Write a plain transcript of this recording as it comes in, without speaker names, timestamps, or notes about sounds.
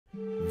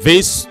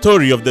This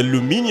story of the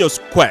Luminous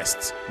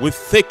Quest will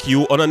take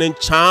you on an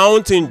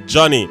enchanting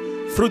journey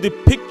through the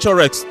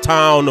picturesque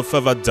town of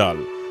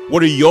Everdale,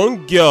 where a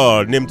young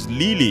girl named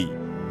Lily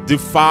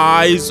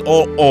defies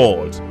all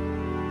odds.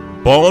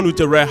 Born with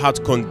a rare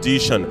heart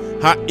condition,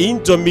 her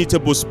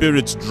indomitable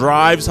spirit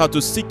drives her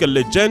to seek a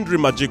legendary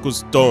magical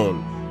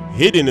stone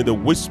hidden in the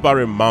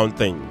whispering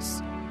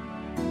mountains.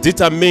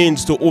 Determined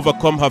to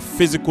overcome her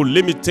physical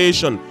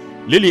limitation,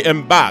 Lily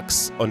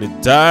embarks on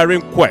a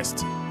daring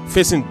quest,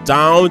 facing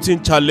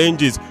daunting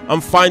challenges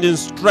and finding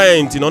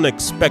strength in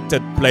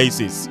unexpected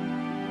places.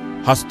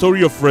 Her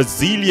story of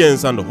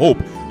resilience and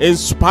hope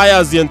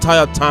inspires the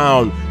entire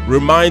town,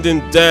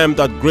 reminding them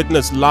that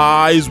greatness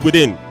lies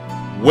within,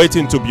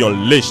 waiting to be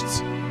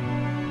unleashed.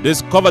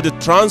 Discover the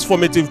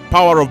transformative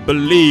power of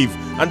belief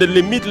and the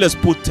limitless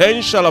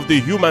potential of the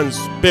human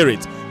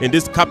spirit in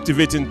this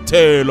captivating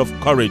tale of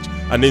courage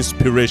and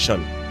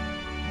inspiration.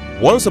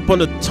 Once upon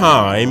a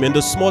time, in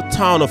the small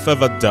town of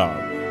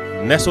Everdale,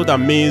 nestled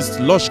amidst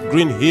lush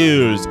green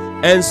hills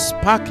and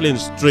sparkling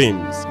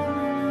streams,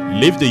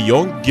 lived a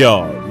young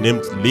girl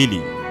named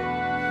Lily.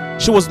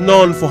 She was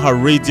known for her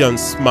radiant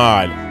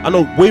smile and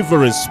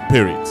unwavering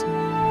spirit,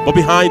 but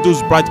behind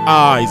those bright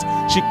eyes,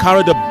 she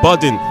carried a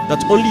burden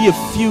that only a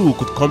few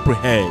could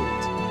comprehend.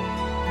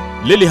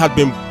 Lily had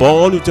been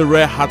born with a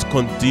rare heart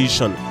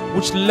condition,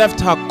 which left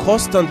her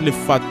constantly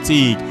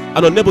fatigued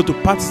and unable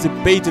to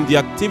participate in the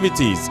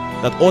activities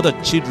that other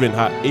children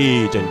her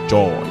age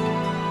enjoyed.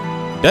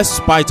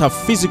 Despite her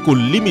physical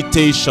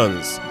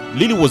limitations,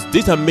 Lily was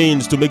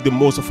determined to make the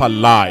most of her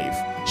life.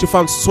 She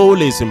found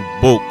solace in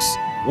books,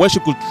 where she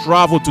could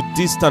travel to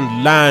distant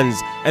lands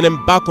and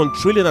embark on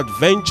thrilling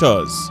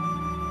adventures.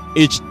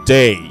 Each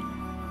day,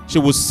 she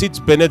would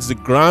sit beneath the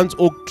grand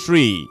oak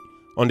tree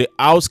on the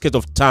outskirts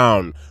of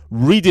town,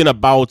 reading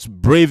about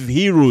brave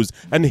heroes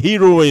and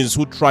heroines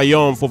who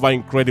triumph over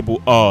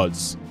incredible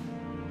odds.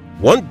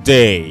 One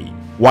day,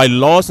 while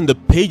lost in the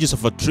pages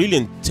of a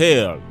thrilling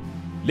tale,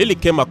 Lily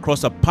came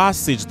across a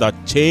passage that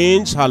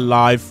changed her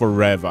life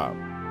forever.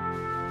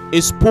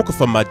 It spoke of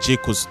a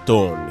magical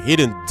stone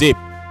hidden deep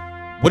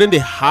within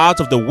the heart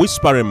of the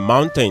whispering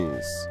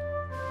mountains.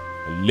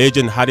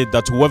 Legend had it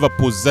that whoever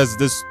possessed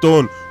this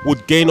stone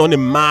would gain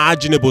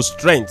unimaginable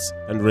strength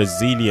and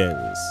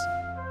resilience.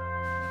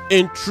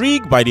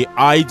 Intrigued by the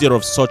idea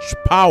of such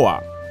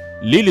power,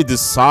 Lily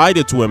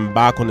decided to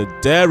embark on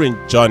a daring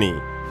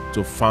journey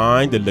to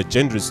find the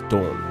legendary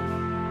stone.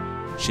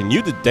 She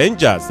knew the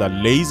dangers that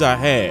lay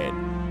ahead,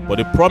 but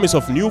the promise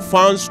of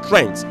newfound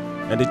strength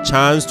and the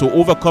chance to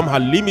overcome her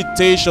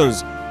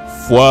limitations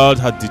fueled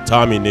her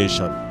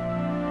determination.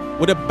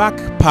 With a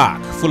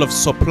backpack full of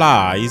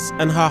supplies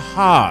and her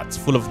heart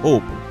full of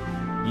hope,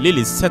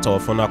 Lily set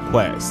off on her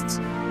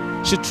quest.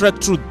 She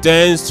trekked through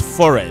dense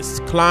forests,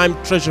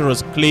 climbed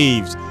treacherous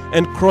cliffs,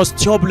 and crossed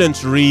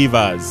turbulent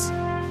rivers.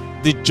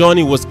 The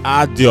journey was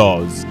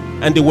arduous,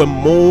 and there were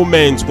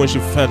moments when she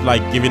felt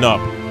like giving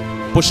up.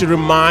 But she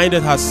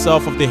reminded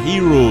herself of the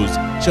heroes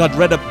she had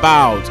read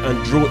about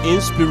and drew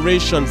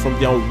inspiration from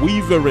their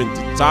unwavering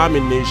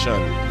determination.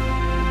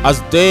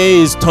 As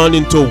days turned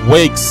into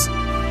weeks,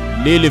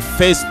 Lily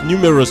faced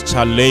numerous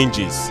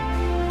challenges,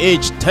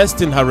 each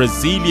testing her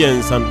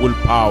resilience and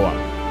willpower.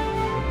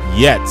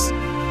 Yet,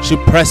 she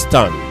pressed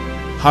on,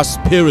 her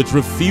spirit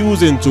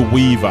refusing to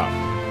waver.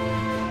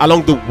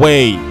 Along the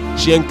way,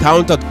 she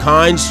encountered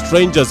kind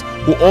strangers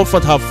who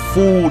offered her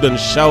food and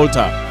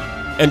shelter,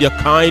 and their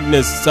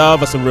kindness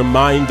served as a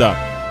reminder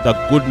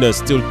that goodness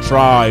still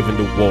thrives in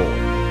the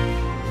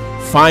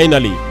world.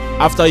 Finally,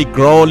 after a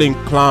grueling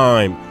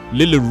climb,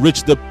 Lily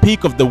reached the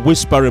peak of the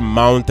whispering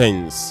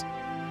mountains.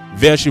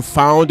 There she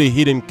found a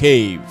hidden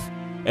cave,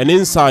 and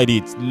inside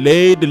it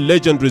lay the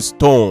legendary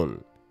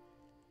stone.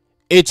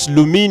 Its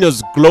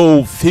luminous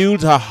glow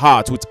filled her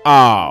heart with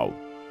awe,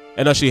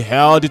 and as she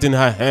held it in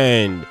her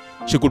hand,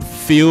 she could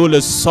feel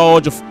a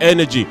surge of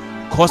energy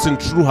coursing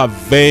through her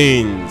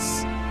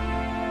veins.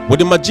 With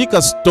the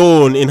magical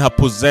stone in her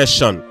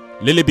possession,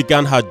 Lily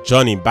began her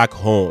journey back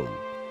home.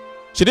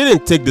 She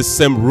didn't take the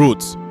same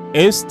route.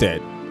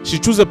 Instead, she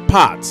chose a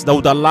path that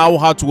would allow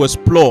her to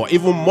explore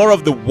even more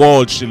of the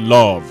world she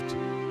loved.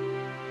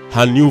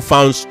 Her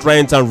newfound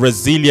strength and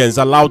resilience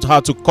allowed her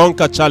to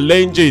conquer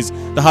challenges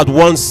that had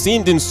once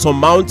seemed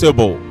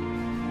insurmountable.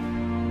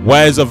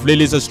 Words of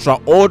Lily's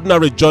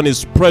extraordinary journey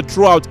spread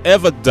throughout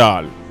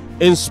Everdale,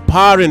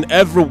 inspiring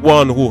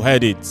everyone who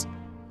heard it.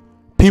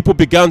 People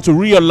began to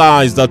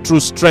realize that true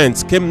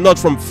strength came not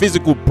from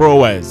physical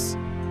prowess,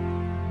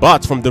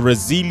 but from the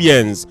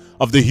resilience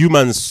of the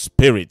human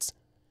spirit.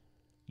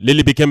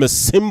 Lily became a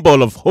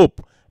symbol of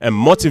hope and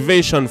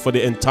motivation for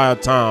the entire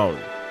town.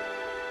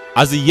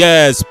 As the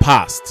years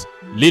passed,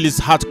 Lily's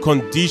heart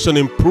condition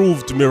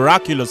improved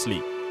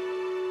miraculously.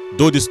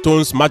 Though the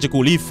stone's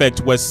magical effect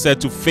was said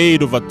to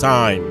fade over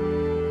time,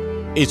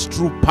 its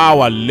true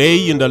power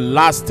lay in the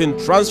lasting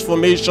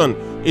transformation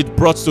it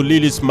brought to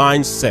Lily's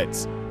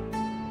mindset.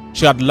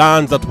 She had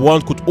learned that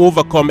one could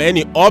overcome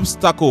any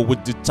obstacle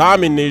with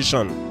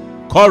determination,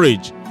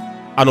 courage,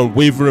 and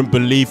unwavering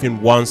belief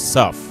in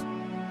oneself.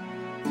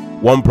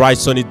 One bright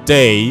sunny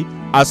day,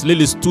 as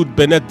Lily stood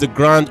beneath the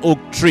grand oak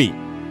tree,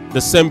 the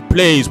same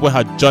place where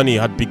her journey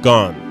had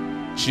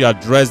begun, she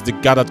addressed the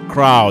gathered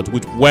crowd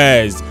with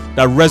words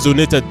that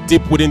resonated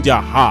deep within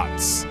their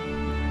hearts.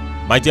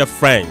 My dear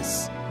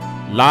friends,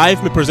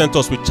 life may present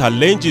us with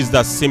challenges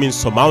that seem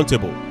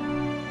insurmountable,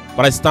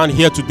 but I stand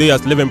here today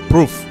as living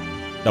proof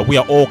that we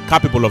are all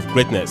capable of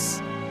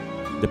greatness.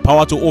 The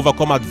power to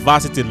overcome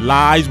adversity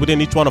lies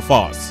within each one of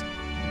us.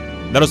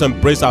 Let us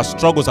embrace our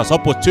struggles as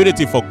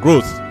opportunity for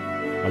growth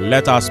and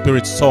let our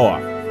spirits soar,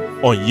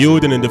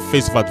 unyielding in the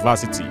face of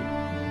adversity.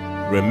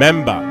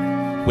 Remember,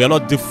 we are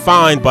not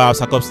defined by our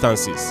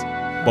circumstances,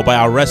 but by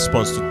our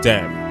response to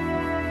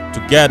them.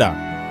 Together,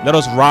 let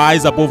us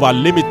rise above our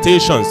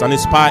limitations and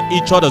inspire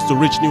each other to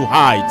reach new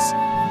heights.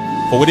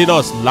 For within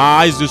us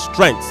lies the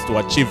strength to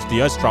achieve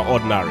the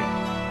extraordinary.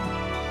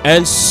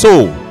 And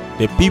so,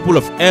 the people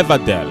of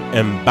Everdale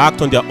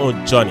embarked on their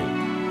own journey,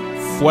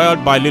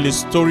 fueled by Lily's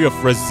story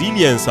of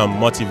resilience and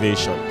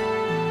motivation.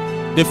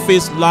 They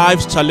faced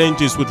life's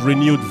challenges with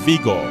renewed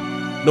vigor,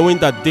 knowing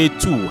that they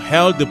too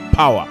held the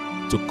power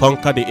to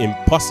conquer the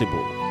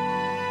impossible.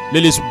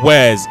 Lily's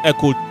words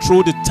echoed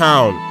through the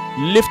town,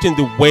 lifting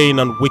the wan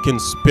and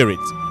weakened spirit,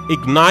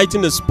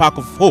 igniting a spark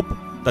of hope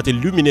that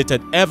illuminated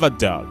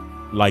Everdale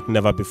like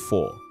never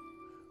before.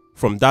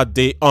 From that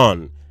day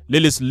on,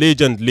 Lily's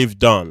legend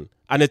lived on,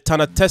 an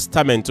eternal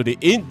testament to the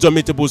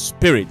indomitable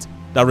spirit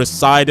that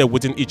resided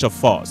within each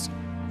of us,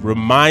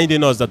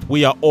 reminding us that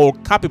we are all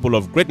capable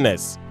of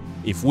greatness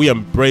if we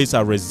embrace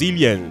our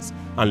resilience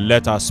and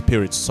let our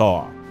spirit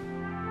soar.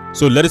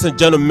 So ladies and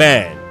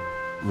gentlemen,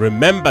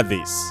 remember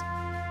this: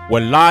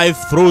 when life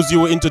throws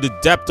you into the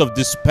depth of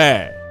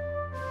despair,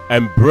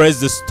 embrace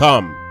the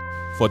storm,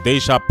 for they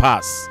shall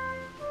pass,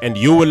 and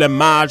you will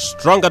emerge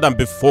stronger than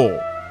before.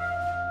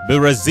 Be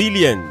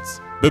resilient,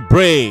 be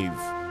brave,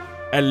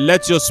 and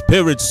let your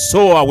spirit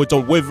soar with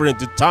unwavering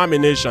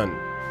determination.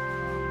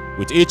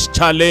 With each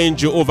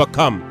challenge you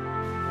overcome,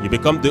 you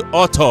become the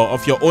author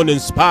of your own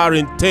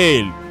inspiring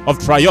tale of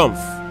triumph.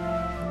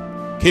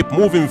 Keep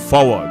moving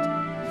forward,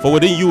 for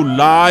within you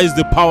lies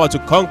the power to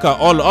conquer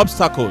all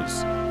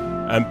obstacles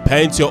and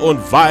paint your own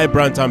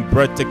vibrant and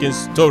breathtaking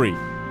story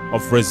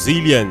of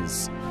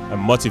resilience and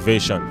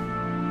motivation.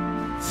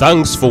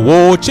 Thanks for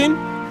watching.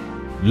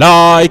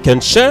 Like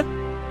and share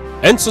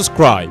and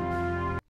subscribe.